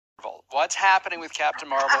What's happening with Captain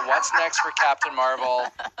Marvel? What's next for Captain Marvel?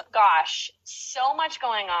 Gosh, so much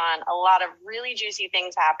going on. A lot of really juicy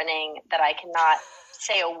things happening that I cannot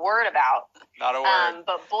say a word about. Not a word.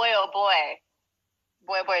 But boy, oh boy.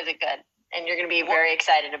 Boy, is it good. And you're going to be very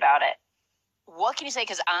excited about it. What can you say?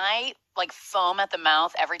 Because I, foam at the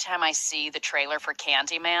mouth every time I see the trailer for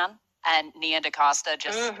Candyman. And Nia Dacosta,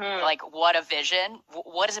 just, what a vision.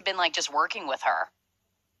 What has it been like just working with her?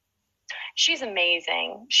 She's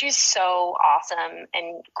amazing. She's so awesome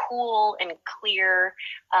and cool and clear.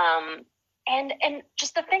 And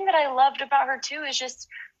just the thing that I loved about her, too, is just,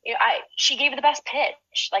 she gave the best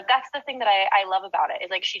pitch. That's the thing that I love about it.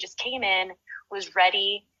 Is she just came in, was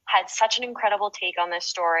ready, had such an incredible take on this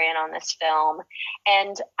story and on this film.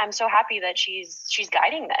 And I'm so happy that she's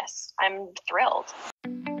guiding this. I'm thrilled.